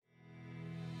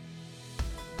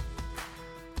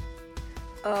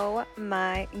Oh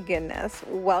my goodness.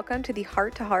 Welcome to the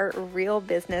Heart to Heart Real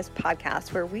Business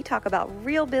podcast, where we talk about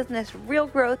real business, real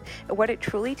growth, and what it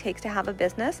truly takes to have a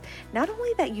business, not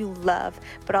only that you love,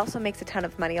 but also makes a ton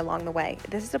of money along the way.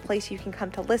 This is a place you can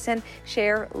come to listen,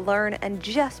 share, learn, and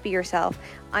just be yourself.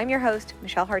 I'm your host,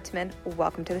 Michelle Hartzman.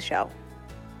 Welcome to the show.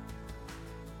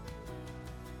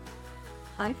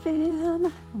 Hi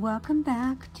fam, welcome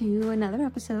back to another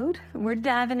episode. We're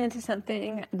diving into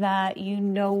something that you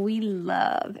know we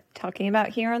love talking about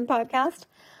here on the podcast,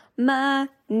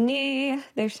 money.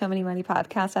 There's so many money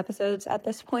podcast episodes at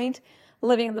this point,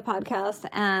 living in the podcast,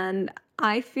 and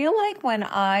I feel like when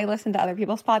I listen to other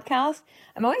people's podcasts,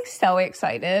 I'm always so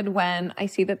excited when I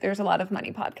see that there's a lot of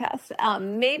money podcasts.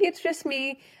 Maybe it's just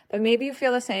me, but maybe you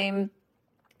feel the same.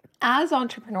 As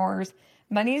entrepreneurs,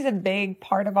 money is a big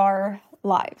part of our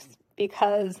lives,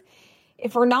 because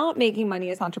if we're not making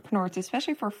money as entrepreneurs,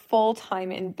 especially for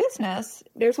full-time in business,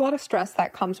 there's a lot of stress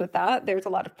that comes with that. There's a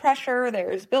lot of pressure.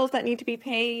 There's bills that need to be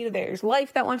paid. There's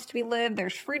life that wants to be lived.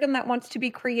 There's freedom that wants to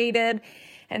be created.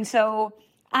 And so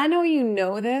I know you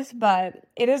know this, but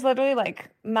it is literally like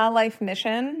my life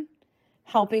mission,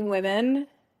 helping women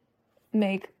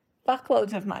make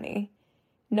fuckloads of money,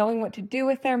 knowing what to do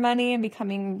with their money and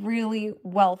becoming really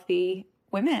wealthy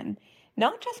women.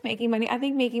 Not just making money. I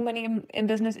think making money in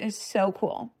business is so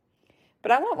cool.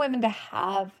 But I want women to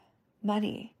have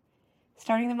money,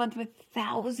 starting the month with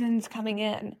thousands coming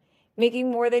in, making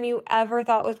more than you ever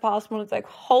thought was possible. It's like,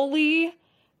 holy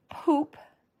poop,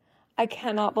 I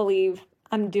cannot believe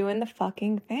I'm doing the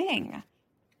fucking thing.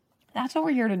 That's what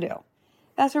we're here to do.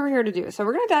 That's what we're here to do. So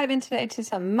we're going to dive in today to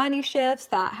some money shifts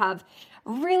that have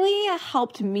really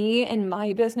helped me in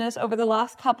my business over the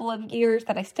last couple of years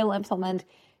that I still implement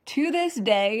to this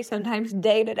day, sometimes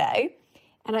day to day.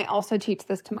 And I also teach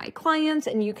this to my clients,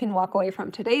 and you can walk away from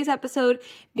today's episode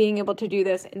being able to do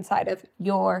this inside of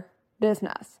your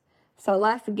business. So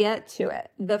let's get to it.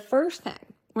 The first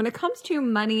thing, when it comes to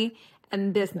money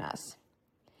and business,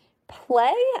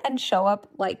 play and show up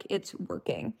like it's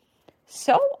working.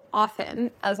 So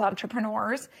often as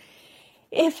entrepreneurs,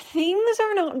 if things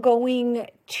are not going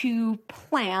to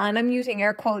plan, I'm using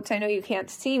air quotes. I know you can't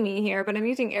see me here, but I'm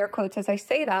using air quotes as I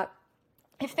say that.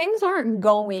 If things aren't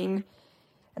going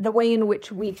the way in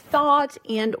which we thought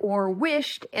and or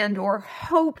wished and or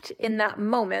hoped in that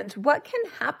moment, what can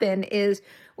happen is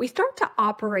we start to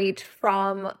operate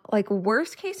from like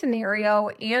worst case scenario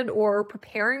and or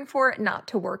preparing for it not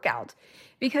to work out,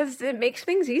 because it makes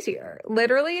things easier.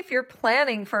 Literally, if you're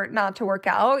planning for it not to work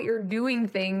out, you're doing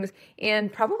things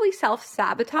and probably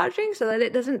self-sabotaging so that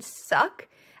it doesn't suck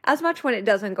as much when it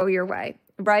doesn't go your way,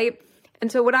 right?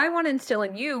 And so what I want to instill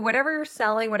in you, whatever you're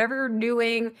selling, whatever you're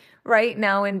doing right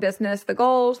now in business, the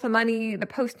goals, the money, the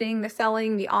posting, the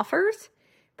selling, the offers,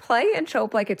 play and show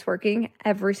up like it's working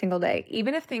every single day,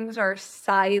 even if things are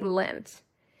silent.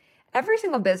 Every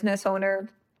single business owner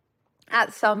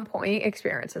at some point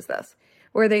experiences this,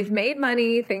 where they've made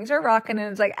money, things are rocking, and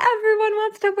it's like, everyone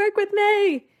wants to work with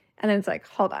me. And then it's like,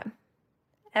 hold on.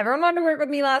 Everyone wanted to work with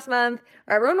me last month,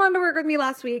 or everyone wanted to work with me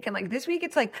last week. And like this week,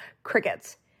 it's like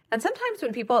crickets. And sometimes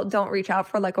when people don't reach out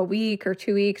for like a week or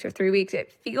 2 weeks or 3 weeks,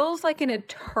 it feels like an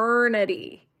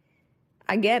eternity.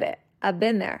 I get it. I've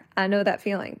been there. I know that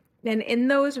feeling. And in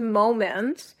those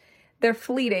moments, they're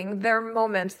fleeting. They're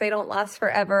moments. They don't last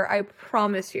forever. I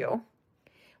promise you.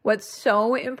 What's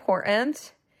so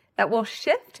important that will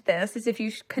shift this is if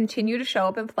you continue to show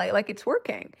up and play like it's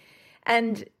working,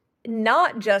 and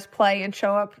not just play and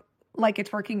show up like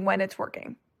it's working when it's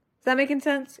working. Is that making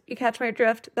sense? You catch my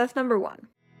drift? That's number one.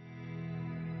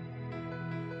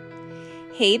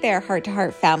 Hey there, Heart to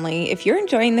Heart family. If you're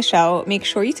enjoying the show, make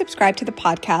sure you subscribe to the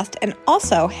podcast, and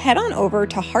also head on over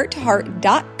to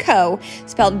hearttoheart.co,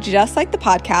 spelled just like the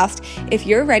podcast, if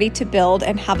you're ready to build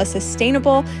and have a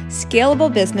sustainable,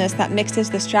 scalable business that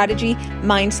mixes the strategy,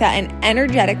 mindset, and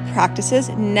energetic practices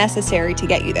necessary to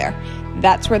get you there.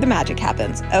 That's where the magic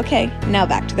happens. Okay, now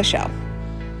back to the show.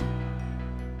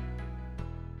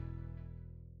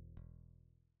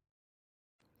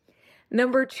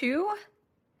 Number two,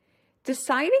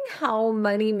 deciding how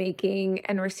money making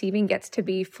and receiving gets to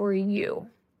be for you.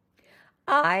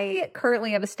 I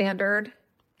currently have a standard,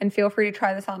 and feel free to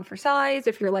try this on for size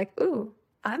if you're like, ooh,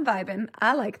 I'm vibing.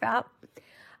 I like that.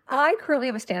 I currently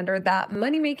have a standard that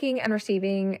money making and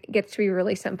receiving gets to be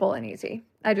really simple and easy.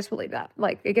 I just believe that.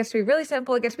 Like, it gets to be really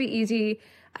simple. It gets to be easy.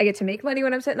 I get to make money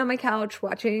when I'm sitting on my couch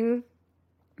watching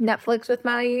Netflix with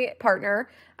my partner.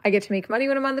 I get to make money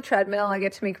when I'm on the treadmill. I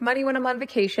get to make money when I'm on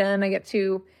vacation. I get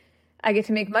to I get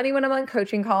to make money when I'm on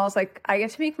coaching calls. Like, I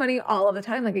get to make money all of the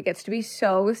time. Like, it gets to be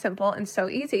so simple and so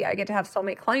easy. I get to have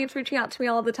soulmate clients reaching out to me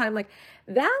all of the time. Like,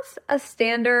 that's a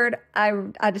standard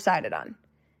I decided on.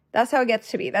 That's how it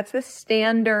gets to be. That's the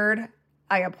standard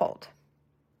I uphold.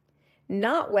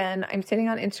 Not when I'm sitting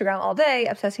on Instagram all day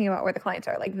obsessing about where the clients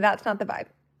are. Like, that's not the vibe.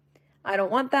 I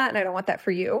don't want that, and I don't want that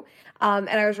for you. And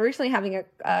I was recently having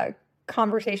a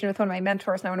conversation with one of my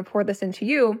mentors, and I want to pour this into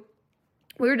you.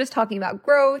 We were just talking about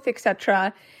growth,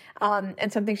 etc.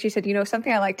 And something she said,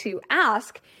 something I like to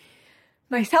ask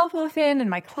myself often and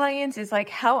my clients is like,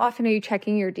 how often are you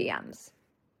checking your DMs?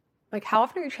 Like, how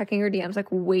often are you checking your DMs, like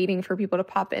waiting for people to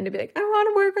pop in to be like, I want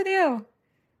to work with you?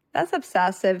 That's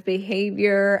obsessive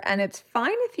behavior, and it's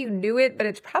fine if you do it, but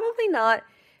it's probably not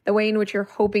the way in which you're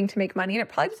hoping to make money, and it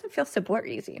probably doesn't feel simple or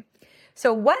easy.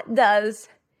 So what does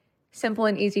simple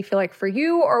and easy feel like for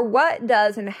you, or what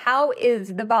does and how is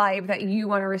the vibe that you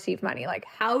want to receive money? Like,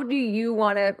 how do you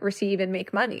want to receive and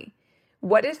make money?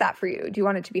 What is that for you? Do you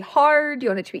want it to be hard? Do you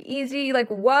want it to be easy? Like,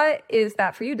 what is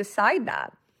that for you? Decide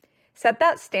that. Set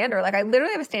that standard. Like, I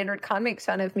literally have a standard. Con makes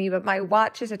fun of me, but my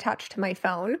watch is attached to my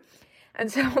phone. And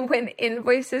so when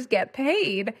invoices get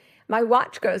paid, my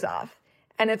watch goes off.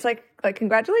 And it's like,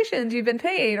 congratulations, you've been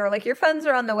paid, or like your funds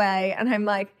are on the way. And I'm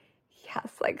like,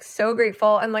 yes, like so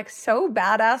grateful and like so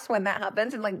badass when that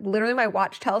happens. And like literally my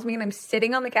watch tells me, and I'm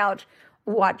sitting on the couch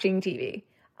watching TV.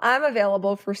 I'm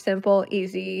available for simple,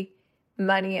 easy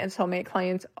money and soulmate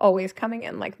clients always coming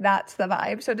in. Like, that's the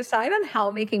vibe. So decide on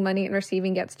how making money and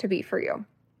receiving gets to be for you.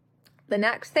 The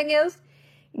next thing is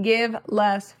give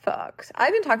less fucks.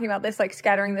 I've been talking about this, like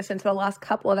scattering this into the last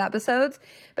couple of episodes,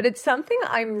 but it's something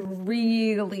I'm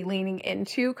really leaning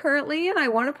into currently. And I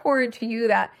want to pour into you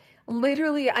that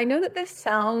literally, I know that this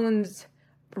sounds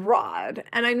broad,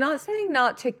 and I'm not saying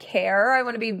not to care. I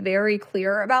want to be very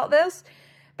clear about this,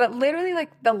 but literally, like,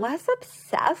 the less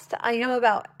obsessed I am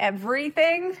about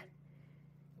everything,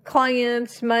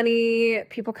 clients, money,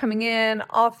 people coming in,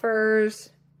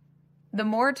 offers, the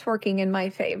more it's working in my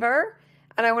favor.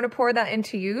 And I want to pour that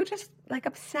into you. Just like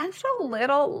obsess a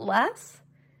little less.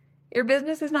 Your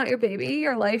business is not your baby.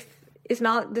 Your life does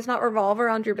not revolve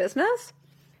around your business.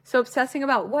 So obsessing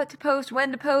about what to post,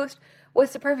 when to post,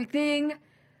 what's the perfect thing.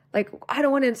 Like, I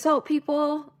don't want to insult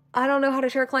people. I don't know how to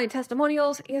share client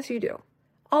testimonials. Yes, you do.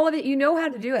 All of it, you know how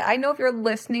to do it. I know if you're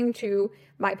listening to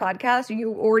my podcast,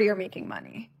 you already are making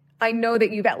money. I know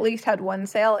that you've at least had one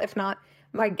sale. If not,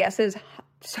 my guess is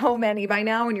so many by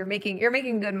now, and you're making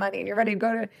good money, and you're ready to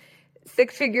go to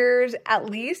six figures at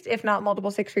least, if not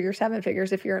multiple 6 figures, 7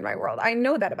 figures if you're in my world. I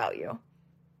know that about you.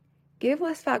 Give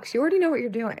less fucks. You already know what you're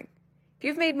doing. If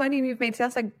you've made money and you've made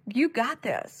sales, like, you got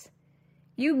this.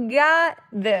 You got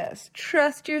this.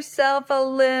 Trust yourself a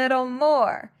little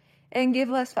more and give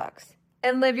less fucks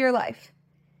and live your life.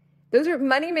 Those are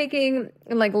money making,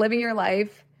 and like living your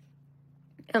life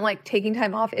and like taking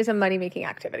time off is a money making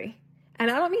activity. And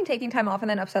I don't mean taking time off and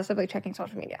then obsessively checking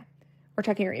social media or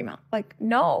checking your email. Like,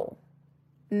 no.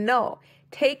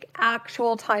 Take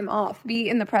actual time off. Be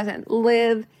in the present.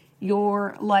 Live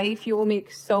your life. You will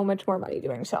make so much more money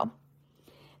doing so.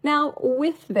 Now,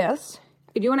 with this,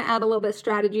 I do want to add a little bit of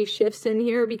strategy shifts in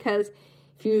here, because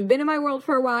if you've been in my world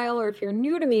for a while, or if you're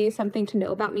new to me, something to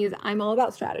know about me is I'm all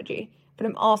about strategy, but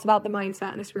I'm also about the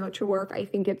mindset and the spiritual work. I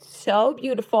think it's so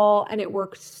beautiful and it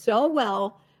works so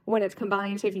well when it's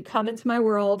combined. So if you come into my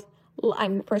world,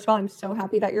 first of all, I'm so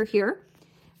happy that you're here.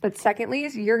 But secondly,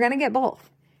 is you're going to get both.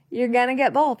 You're going to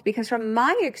get both, because from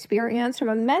my experience, from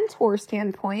a mentor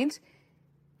standpoint,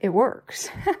 it works.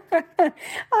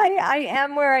 I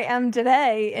am where I am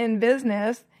today in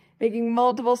business, making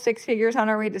multiple 6 figures on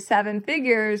our way to 7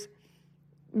 figures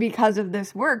because of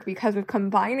this work, because of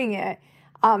combining it.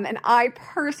 And I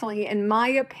personally, in my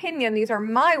opinion, these are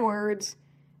my words,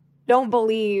 don't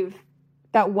believe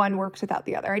that one works without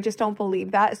the other. I just don't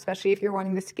believe that, especially if you're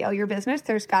wanting to scale your business.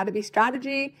 There's got to be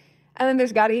strategy, and then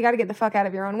you got to get the fuck out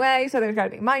of your own way. So there's got to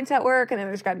be mindset work, and then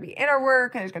there's got to be inner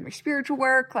work, and there's got to be spiritual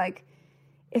work. Like,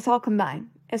 it's all combined.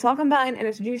 It's all combined, and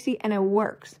it's juicy, and it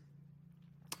works.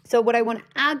 So what I want to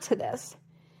add to this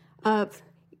of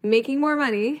making more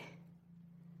money,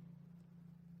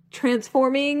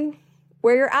 transforming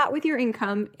where you're at with your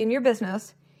income in your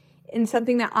business, in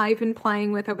something that I've been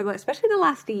playing with over especially the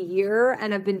last year,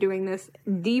 and I've been doing this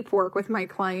deep work with my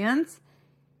clients.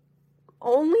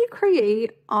 Only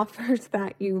create offers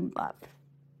that you love.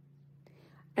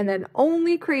 And then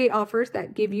only create offers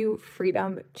that give you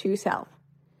freedom to sell.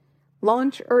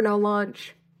 Launch or no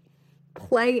launch,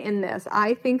 play in this.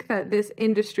 I think that this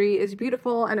industry is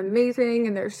beautiful and amazing,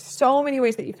 and there's so many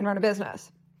ways that you can run a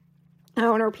business. And I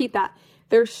want to repeat that.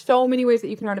 There's so many ways that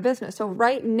you can run a business. So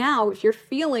right now, if you're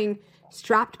feeling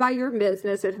strapped by your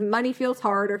business, if money feels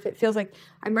hard, or if it feels like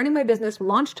I'm running my business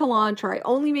launch to launch, or I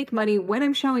only make money when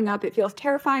I'm showing up, it feels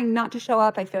terrifying not to show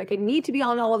up. I feel like I need to be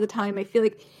on all of the time. I feel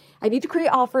like I need to create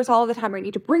offers all of the time, or I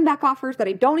need to bring back offers that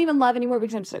I don't even love anymore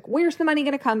because I'm just like, where's the money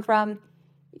going to come from?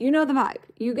 You know the vibe.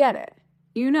 You get it.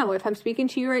 You know, if I'm speaking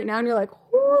to you right now and you're like,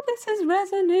 oh, this is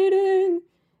resonating,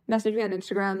 message me on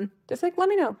Instagram. Just like, let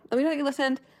me know. Let me know that you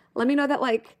listened. Let me know that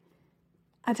like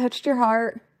I touched your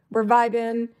heart. We're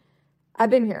vibing. I've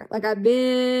been here. Like, I've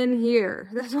been here.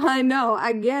 That's why I know.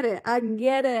 I get it. I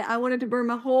get it. I wanted to burn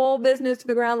my whole business to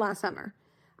the ground last summer.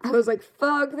 I was like,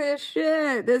 fuck this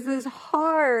shit. This is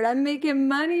hard. I'm making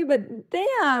money, but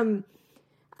damn,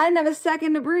 I didn't have a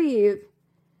second to breathe.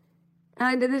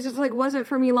 And this just like wasn't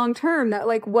for me long term. That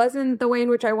like wasn't the way in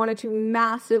which I wanted to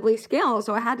massively scale.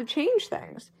 So I had to change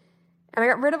things. And I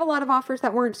got rid of a lot of offers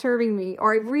that weren't serving me,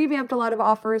 or I revamped a lot of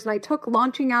offers and I took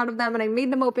launching out of them and I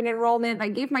made them open enrollment. And I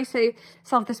gave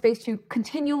myself the space to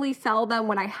continually sell them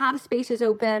when I have spaces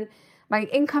open. My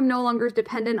income no longer is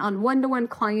dependent on one-to-one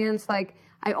clients. Like,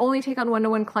 I only take on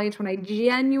one-to-one clients when I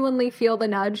genuinely feel the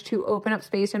nudge to open up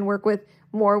space and work with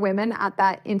more women at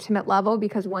that intimate level,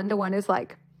 because one-to-one is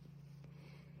like,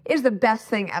 is the best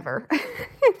thing ever.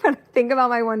 When I think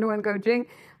about my one-to-one coaching,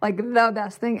 like the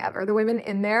best thing ever. The women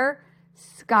in there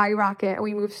skyrocket.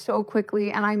 We move so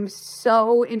quickly and I'm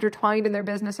so intertwined in their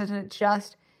businesses, and it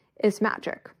just is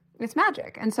magic. It's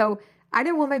magic. And so I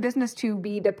didn't want my business to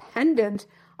be dependent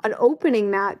on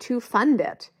opening that to fund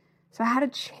it. So I had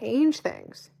to change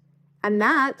things. And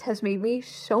that has made me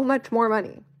so much more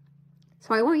money.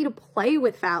 So I want you to play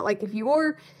with that. Like, if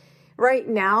you're right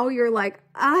now, you're like,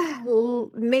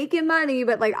 making money,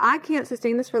 but like, I can't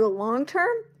sustain this for the long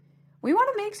term. We want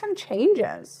to make some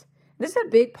changes. This is a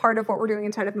big part of what we're doing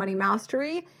inside of Money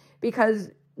Mastery, because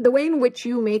the way in which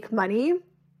you make money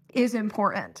is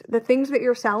important. The things that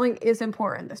you're selling is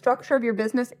important. The structure of your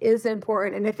business is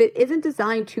important. And if it isn't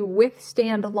designed to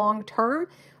withstand long term,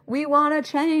 we want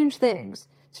to change things.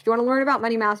 So if you want to learn about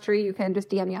Money Mastery, you can just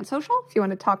DM me on social. If you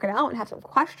want to talk it out and have some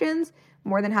questions, I'm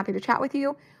more than happy to chat with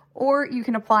you. Or you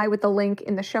can apply with the link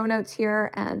in the show notes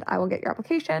here, and I will get your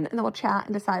application, and then we'll chat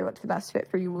and decide what's the best fit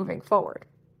for you moving forward.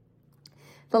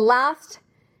 The last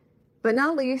but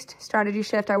not least strategy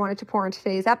shift I wanted to pour in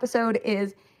today's episode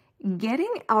is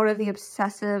getting out of the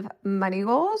obsessive money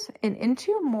goals and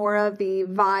into more of the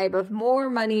vibe of more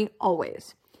money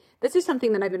always. This is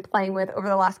something that I've been playing with over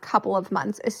the last couple of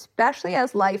months, especially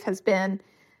as life has been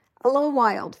a little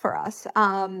wild for us.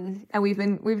 And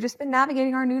we've just been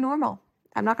navigating our new normal.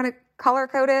 I'm not going to color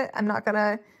code it. I don't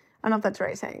know if that's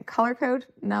right saying color code.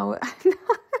 No,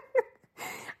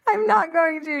 I'm not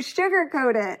going to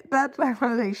sugarcoat it. That's why I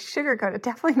want to say sugarcoat it.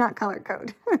 Definitely not color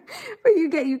code. But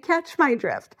you catch my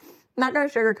drift. I'm not going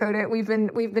to sugarcoat it.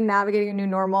 We've been navigating a new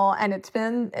normal, and it's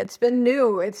been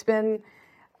new. It's been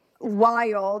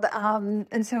wild.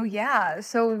 And so yeah.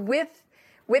 So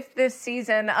with this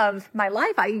season of my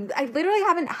life, I literally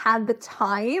haven't had the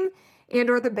time and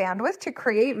or the bandwidth to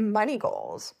create money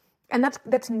goals. And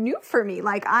that's new for me.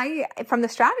 Like, from the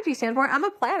strategy standpoint, I'm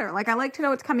a planner. Like, I like to know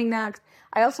what's coming next.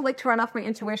 I also like to run off my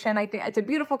intuition. I think it's a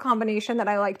beautiful combination that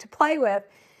I like to play with.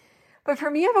 But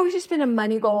for me, I've always just been a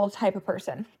money goal type of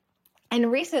person. And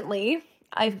recently,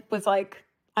 I was like,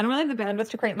 I don't really have the bandwidth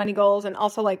to create money goals. And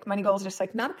also, like, money goals are just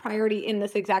like not a priority in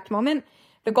this exact moment.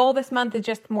 The goal this month is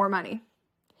just more money.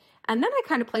 And then I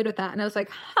kind of played with that and I was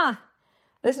like,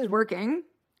 this is working.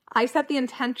 I set the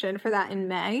intention for that in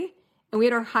May, and we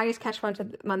had our highest cash month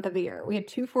of the year. We had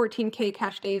 2 14K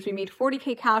cash days. We made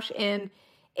 40K cash in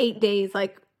 8 days,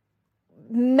 like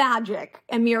magic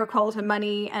and miracles and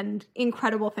money and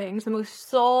incredible things. The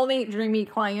most soulmate dreamy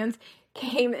clients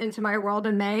came into my world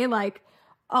in May. Like,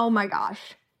 oh my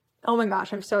gosh,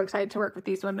 I'm so excited to work with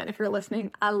these women. If you're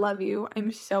listening, I love you.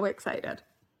 I'm so excited.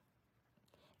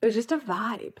 It was just a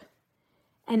vibe.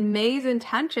 And May's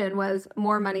intention was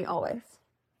more money always.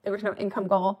 There was no income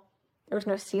goal. There was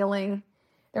no ceiling.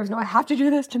 There was no, I have to do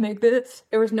this to make this.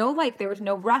 There was no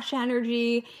rush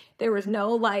energy. There was no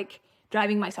like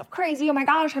driving myself crazy. Oh my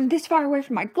gosh, I'm this far away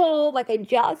from my goal. Like, I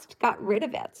just got rid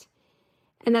of it.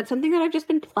 And that's something that I've just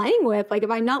been playing with. Like, if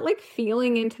I'm not like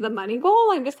feeling into the money goal,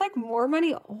 I'm just like, more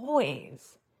money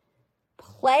always.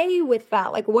 Play with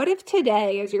that. Like, what if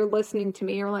today, as you're listening to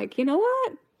me, you're like, you know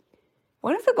what?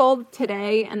 What if the goal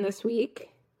today and this week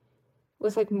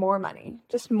was like more money,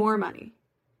 just more money?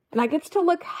 And that gets to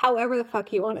look however the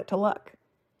fuck you want it to look.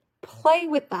 Play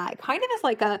with that. It kind of is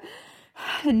like a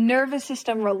nervous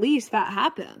system release that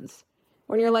happens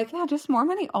when you're like, yeah, just more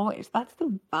money always. That's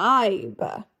the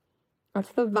vibe. That's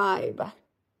the vibe.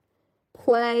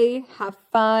 Play, have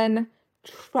fun,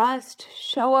 trust,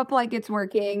 show up like it's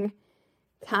working.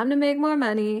 Time to make more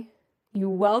money. You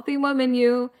wealthy woman,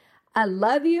 you. I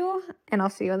love you, and I'll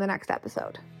see you in the next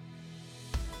episode.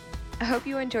 I hope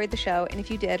you enjoyed the show, and if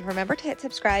you did, remember to hit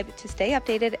subscribe to stay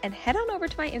updated, and head on over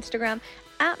to my Instagram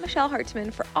at Michelle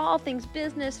Hartzman for all things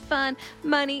business, fun,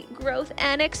 money, growth,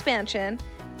 and expansion,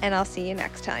 and I'll see you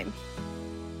next time.